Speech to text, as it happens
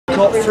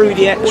Got through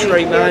the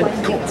X-ray, man.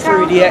 Got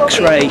through the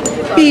X-ray.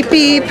 Beep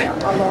beep.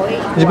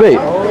 Is it beep?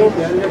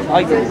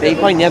 I didn't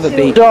beep. I never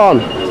beep.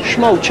 John.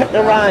 Schmo, check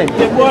the rhyme.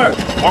 It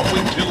worked. What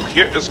we do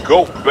here is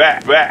go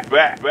back.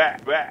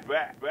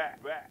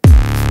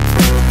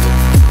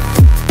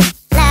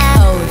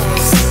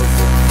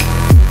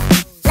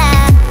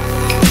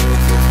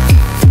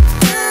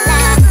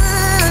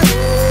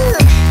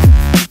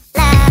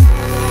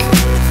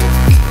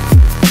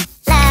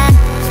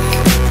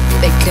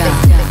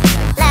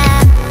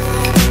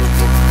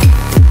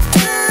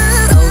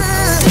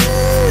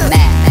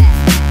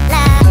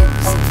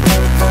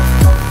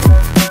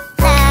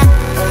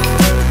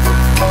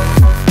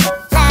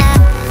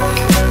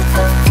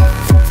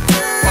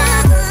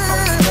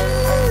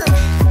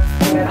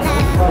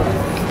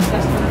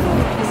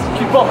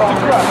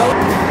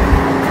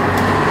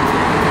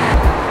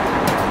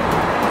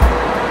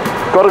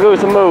 Gotta go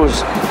with the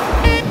Moose.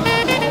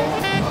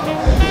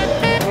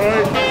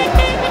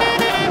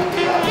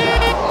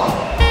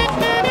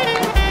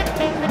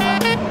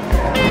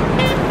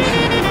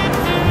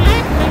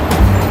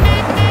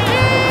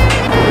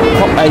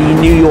 A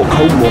New York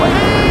homeboy.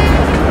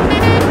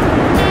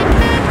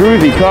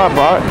 Groovy car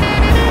park.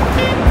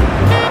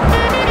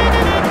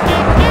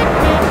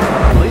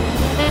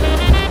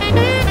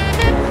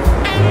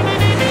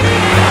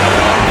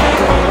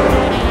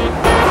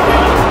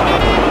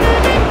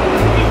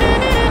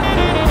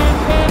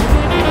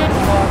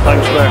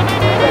 Thanks, man.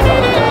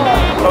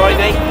 Alright,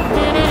 mate.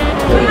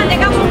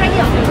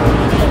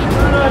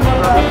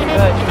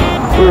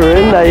 We were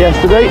in there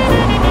yesterday.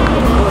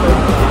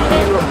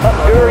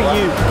 Who are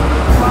you?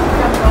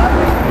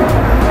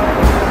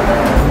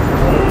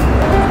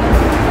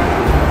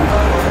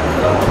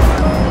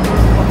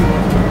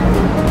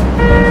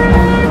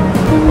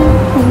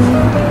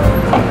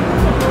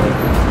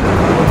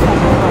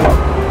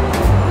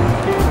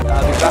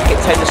 I'll be back at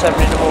 10 to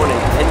 7 in the morning,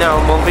 and now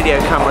I'm on video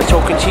camera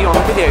talking to you on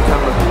video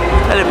camera.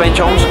 Hello, Ben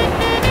Jones.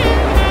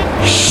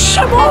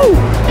 Shamo!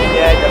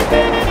 Yeah, a little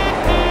bit.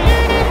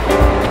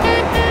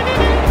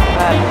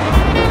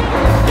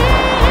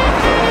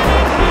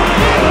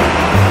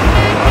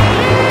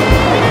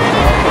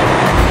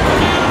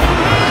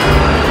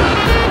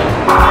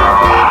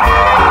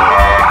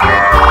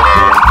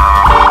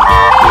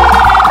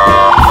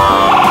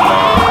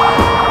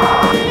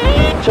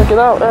 Check it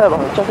out, yeah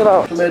man, check it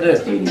out.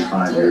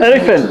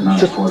 Anything,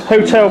 just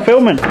hotel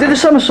filming. Did a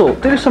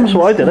somersault,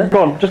 I did it.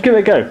 Go on, just give it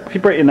a go. If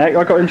you break your neck,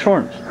 I got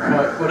insurance.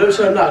 Right, well don't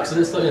show him that because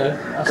it's, you know,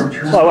 that's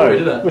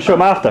we'll show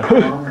him after. Let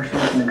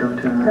me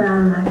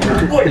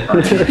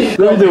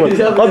do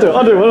it. I'll do it.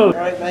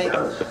 Alright, mate.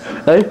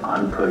 Hey?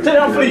 Take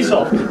our fleece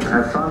off.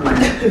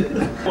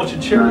 Watching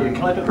cheerleader,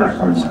 can I do it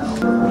backwards?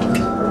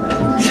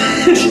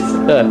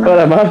 Yeah, well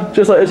then man,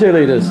 just like the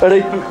cheerleaders.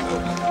 Ready?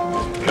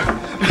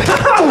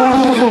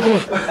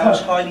 That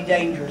was highly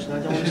dangerous and I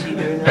don't want to see you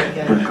doing that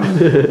again.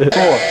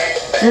 4,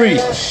 3,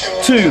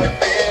 2,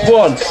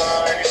 1.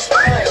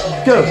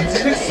 Go.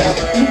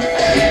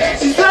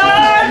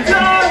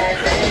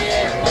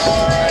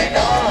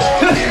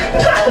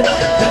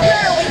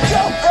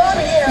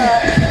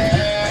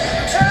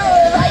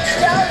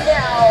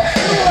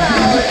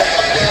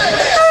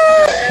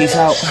 He's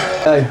out.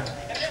 Hey.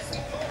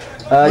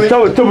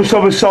 Double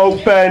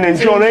somersault, Ben and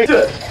Johnny.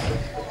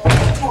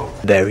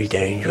 Very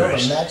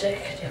dangerous. Magic?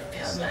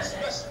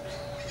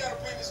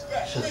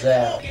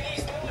 Shazam.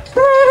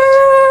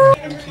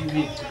 MTV.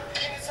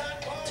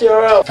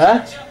 TRL. Huh?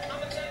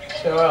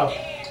 TRL.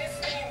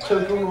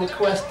 Total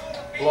request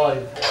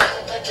live.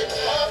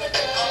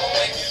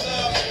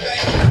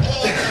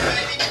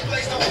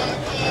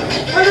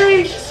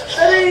 Ready,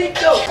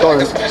 go! Go on.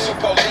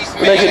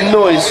 Making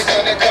noise.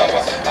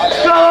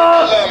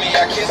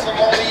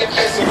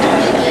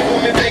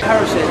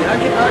 Harrison, how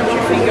do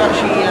you think you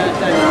actually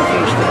don't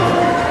refuse to?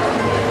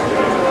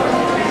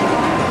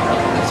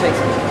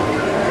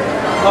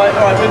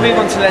 Alright, we move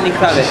on to Lenny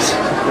Kravitz.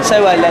 So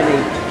Lenny,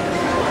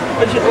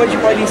 where'd you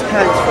buy these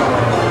pants from?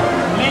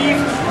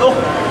 Leave the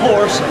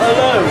horse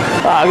alone.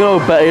 Ah, good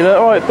old Betty, look.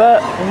 Alright,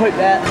 Bet. Alright,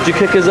 Bet. Did you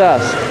kick his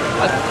ass?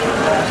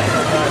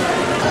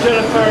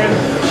 Jennifer and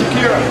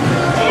Shakira.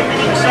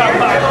 Sat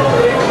back.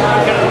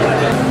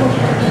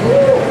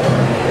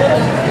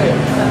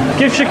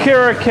 Give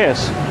Shakira a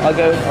kiss. I'll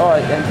go,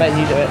 alright then, Ben,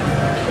 you do it.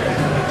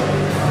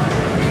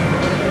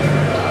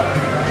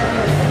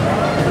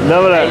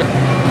 Love it.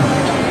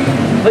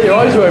 Let your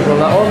eyes are open on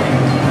that one.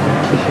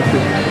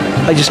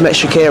 I just met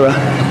Shakira. I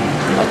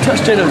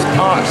touched Jenna's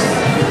arse.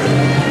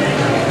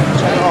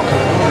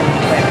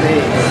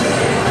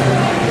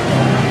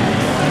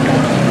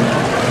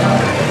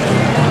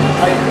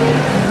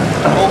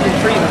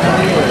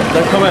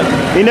 Don't come in.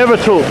 He never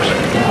talks.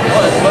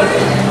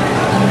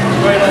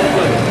 Very nice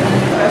blue.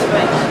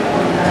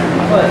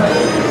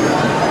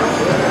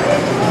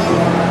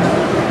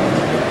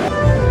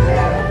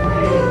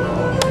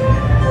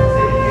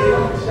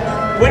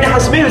 When it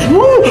has mirrors,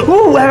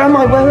 woo, where am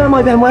I,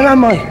 Ben, where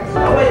am I?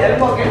 Oh wait, I'm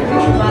not getting a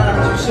picture of man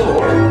with a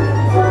sword.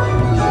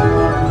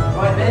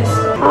 Like this.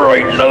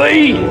 Right,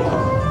 Louis.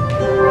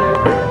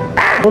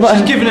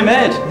 Just giving him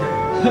head.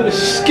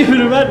 Just giving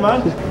him head,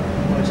 man.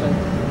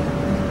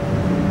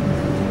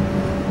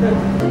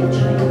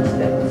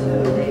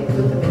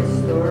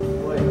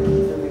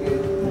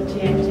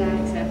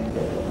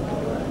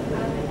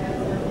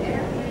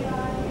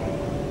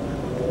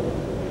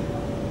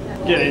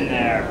 Get in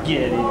there,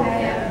 get in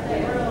there.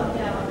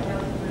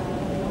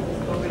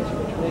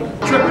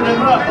 Tripping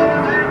him up.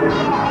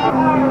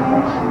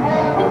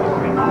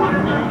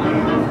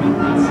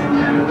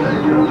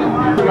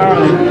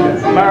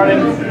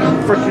 Marilyn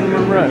frickin'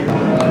 Monroe.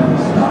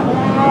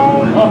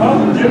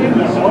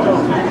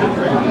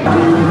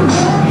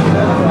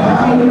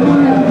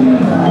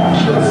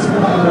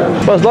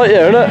 Buzz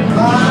Lightyear, isn't it?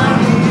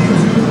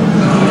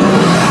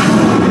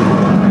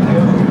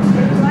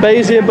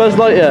 Basie and Buzz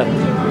Lightyear.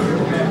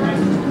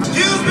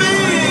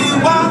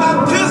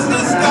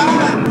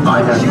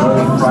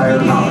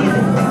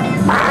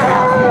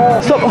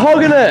 Stop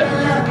hogging it!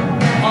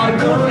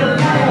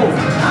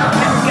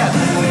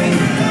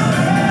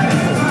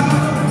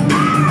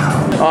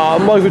 Ah,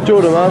 Michael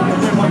Jordan, man.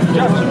 Michael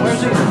Jackson, where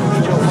is he? Do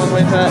you want one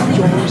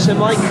with Sir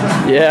Mike?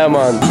 Yeah,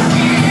 man.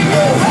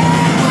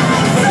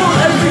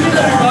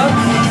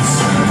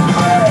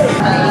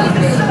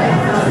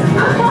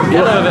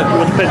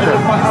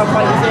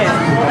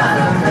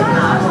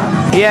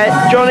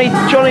 Yeah, Johnny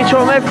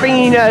taught him everything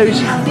he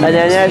knows, and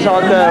then there's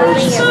our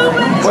girls.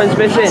 One's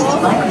missing.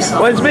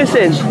 One's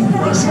missing.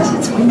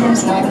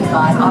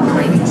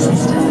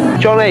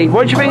 Johnny,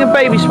 why'd you bring a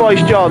baby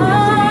spice, John?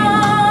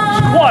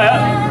 It's quiet.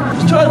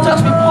 He's trying to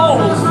touch my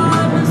balls.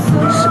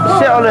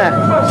 Sit on there.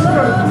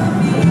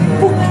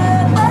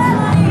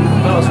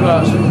 That was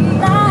worse.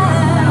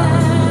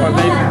 Alright,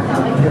 babe.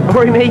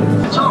 Worry me.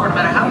 It's all no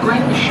matter how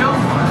great the show was.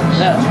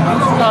 Yeah,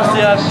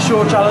 that's the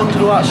short challenge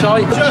and all that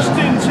shite.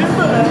 Justin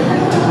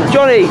Timberlake.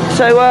 Johnny,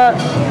 so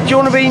do you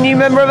want to be a new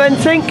member of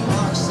NSYNC?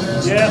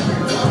 Yeah,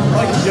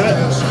 I can do it.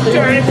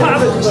 Dirty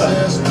Palace.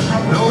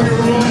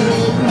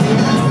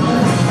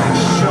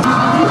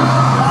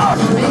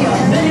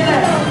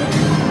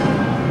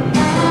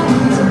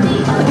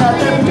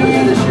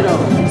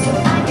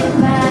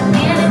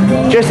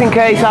 Just in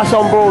case that's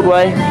on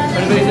Broadway.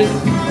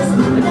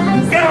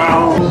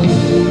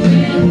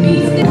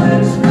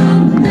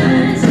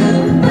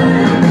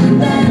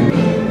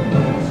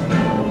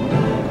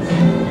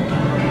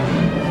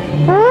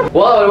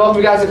 Well, I welcome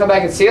you guys to come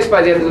back and see us.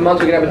 By the end of the month,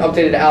 we're going to have an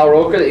updated Al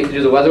Roker that you can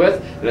do the weather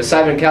with, and a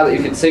Simon Cowell that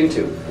you can sing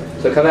to.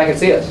 So come back and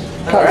see us.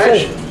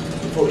 Alright.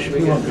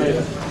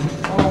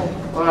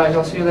 Alright,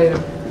 I'll see you later.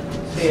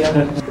 See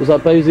ya. Was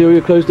that Basie or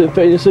your clothes didn't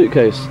fit in your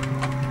suitcase?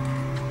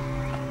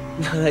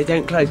 No, they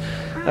don't close.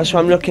 That's why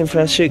I'm looking for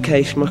a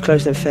suitcase. My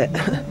clothes don't fit.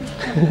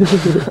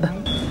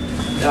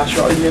 That's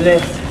right in the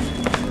lift.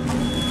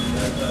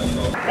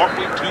 What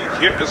we do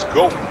here is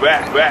go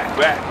back.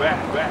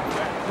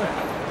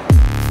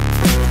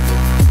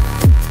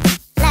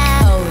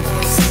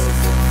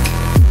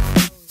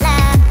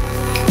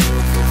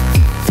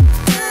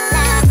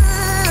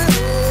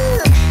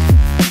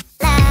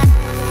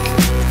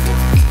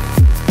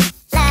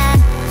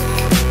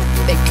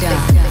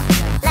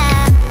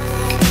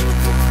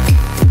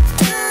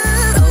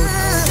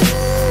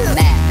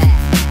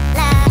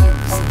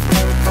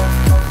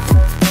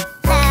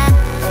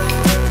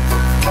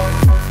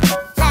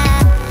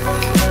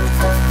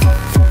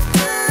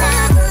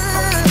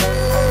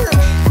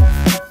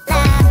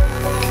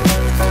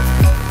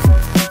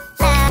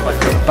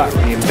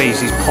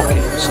 Basie's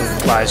pocket, so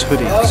Fly's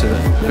hoodie, so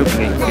that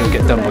hopefully he'll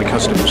get done by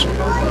customers.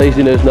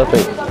 Basie knows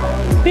nothing.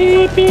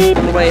 Beep beep.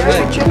 On the way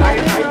home.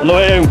 On the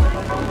way home,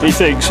 he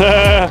thinks. Is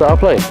that our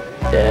plane?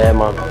 Yeah,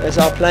 man. There's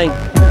our plane.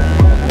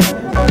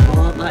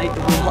 What, mate?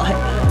 What?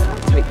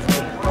 Take me.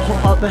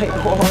 What, mate?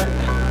 What?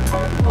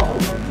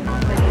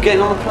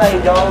 Getting on the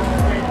plane, dog.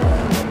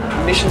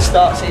 Mission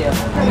starts here.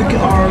 Look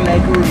at our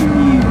leg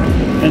room.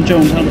 And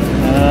John's had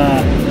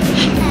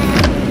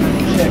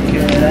Check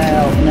it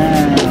out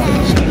now.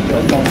 1,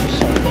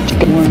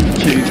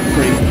 2,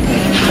 3,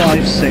 4,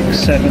 5, 6,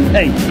 7,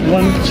 8.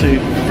 1, 2,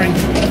 3,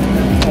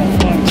 4,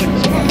 5, 6,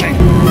 7, 8.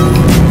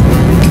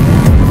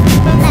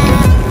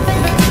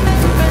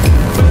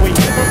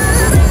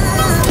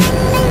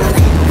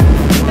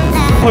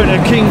 Point a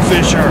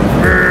kingfisher.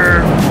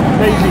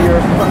 Basie, you're a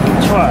fucking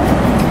twat.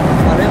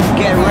 I don't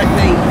get it right,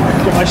 mate.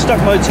 I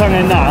stuck my tongue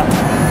in that.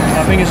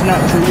 I think it's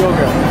natural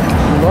yogurt.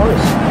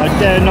 Nice. I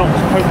dare not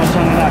poke my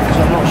tongue in that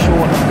because I'm not sure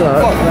what the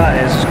fuck that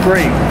is. It's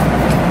green.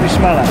 You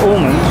smell that?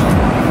 Almonds?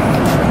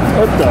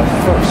 What the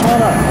fuck? Smell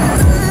that?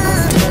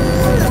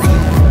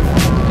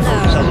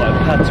 Sounds like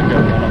I've had to go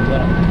one of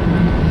that.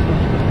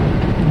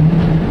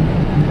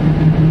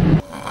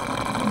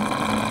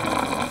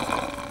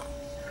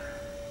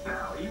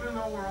 Now, even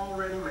though we're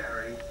already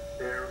married,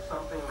 there's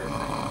something missing. A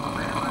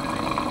man by the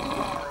name of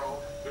Lauro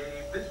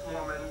gave this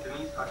woman,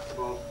 Denise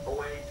Huxtable,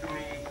 away to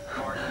me,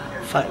 Martin,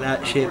 and Fuck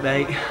that shit,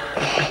 mate.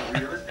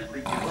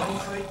 realistically give Go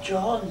for it,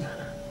 John.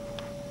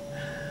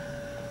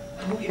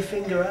 Put your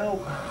finger out.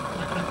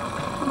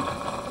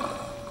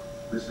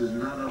 This is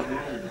not a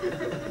room.